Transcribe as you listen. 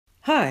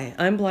Hi,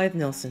 I'm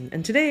Nilson,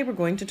 and today we're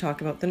going to talk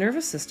about the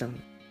nervous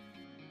system.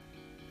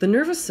 The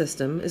nervous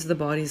system is the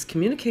body's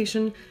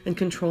communication and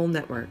control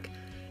network.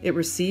 It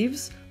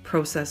receives,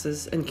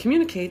 processes, and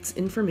communicates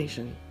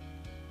information.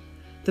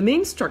 The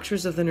main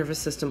structures of the nervous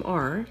system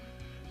are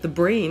the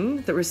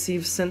brain that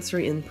receives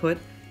sensory input,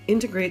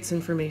 integrates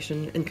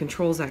information, and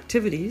controls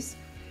activities,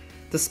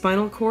 the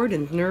spinal cord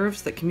and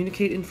nerves that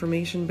communicate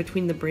information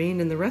between the brain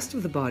and the rest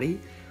of the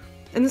body,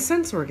 and the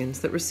sense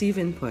organs that receive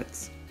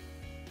inputs.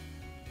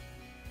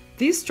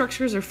 These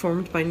structures are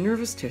formed by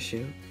nervous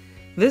tissue.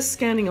 This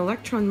scanning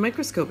electron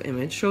microscope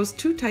image shows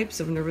two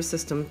types of nervous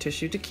system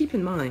tissue to keep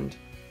in mind.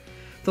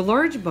 The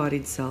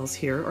large-bodied cells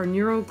here are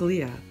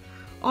neuroglia.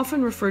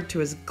 Often referred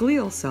to as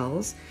glial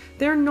cells,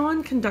 they are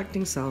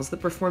non-conducting cells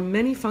that perform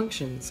many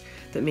functions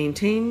that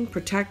maintain,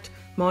 protect,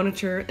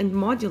 monitor, and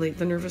modulate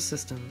the nervous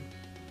system.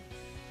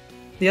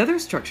 The other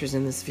structures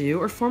in this view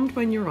are formed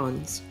by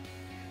neurons.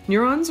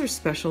 Neurons are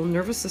special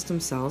nervous system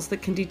cells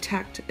that can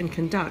detect and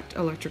conduct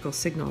electrical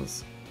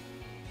signals.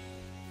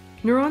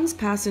 Neurons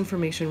pass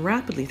information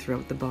rapidly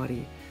throughout the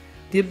body.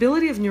 The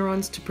ability of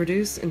neurons to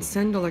produce and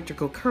send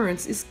electrical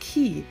currents is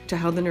key to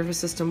how the nervous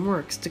system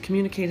works to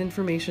communicate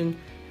information,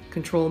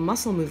 control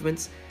muscle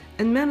movements,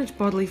 and manage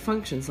bodily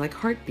functions like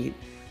heartbeat,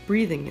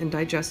 breathing, and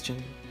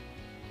digestion.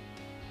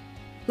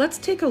 Let's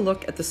take a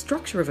look at the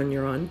structure of a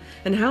neuron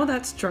and how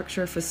that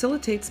structure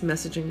facilitates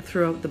messaging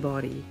throughout the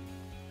body.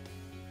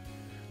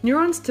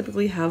 Neurons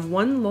typically have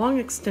one long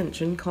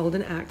extension called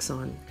an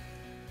axon.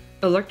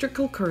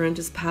 Electrical current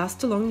is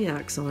passed along the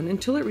axon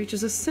until it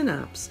reaches a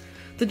synapse,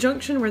 the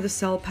junction where the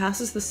cell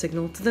passes the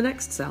signal to the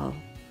next cell.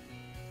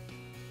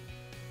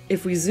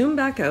 If we zoom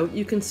back out,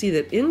 you can see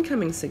that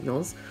incoming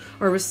signals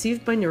are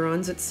received by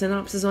neurons at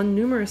synapses on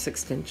numerous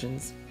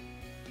extensions.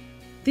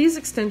 These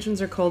extensions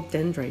are called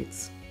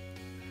dendrites.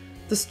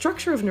 The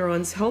structure of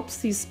neurons helps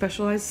these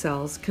specialized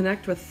cells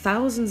connect with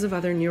thousands of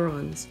other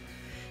neurons.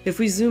 If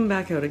we zoom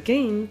back out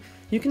again,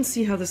 you can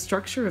see how the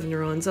structure of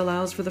neurons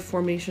allows for the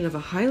formation of a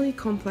highly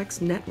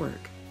complex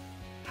network.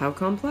 How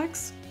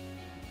complex?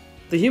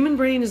 The human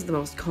brain is the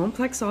most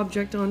complex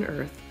object on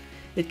Earth.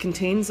 It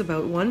contains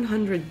about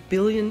 100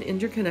 billion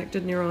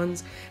interconnected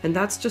neurons, and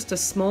that's just a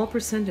small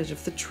percentage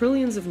of the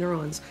trillions of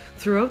neurons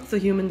throughout the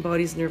human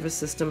body's nervous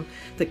system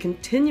that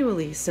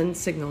continually send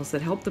signals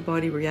that help the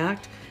body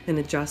react and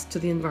adjust to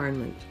the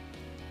environment.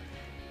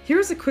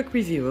 Here's a quick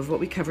review of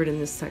what we covered in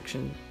this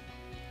section.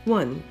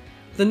 1.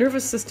 The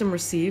nervous system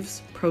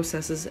receives,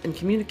 processes, and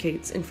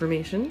communicates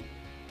information.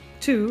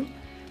 2.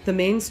 The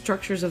main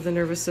structures of the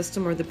nervous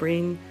system are the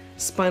brain,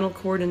 spinal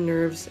cord and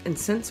nerves, and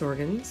sense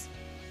organs.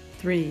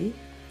 3.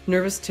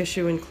 Nervous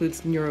tissue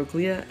includes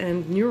neuroglia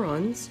and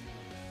neurons.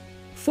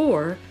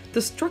 4.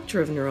 The structure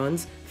of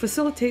neurons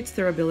facilitates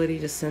their ability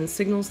to send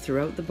signals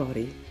throughout the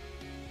body.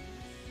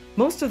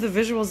 Most of the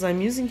visuals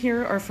I'm using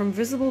here are from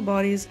Visible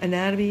Body's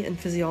Anatomy and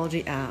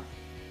Physiology app.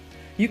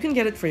 You can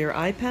get it for your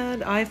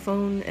iPad,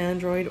 iPhone,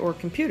 Android, or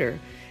computer.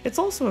 It's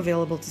also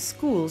available to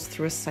schools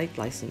through a site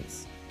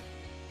license.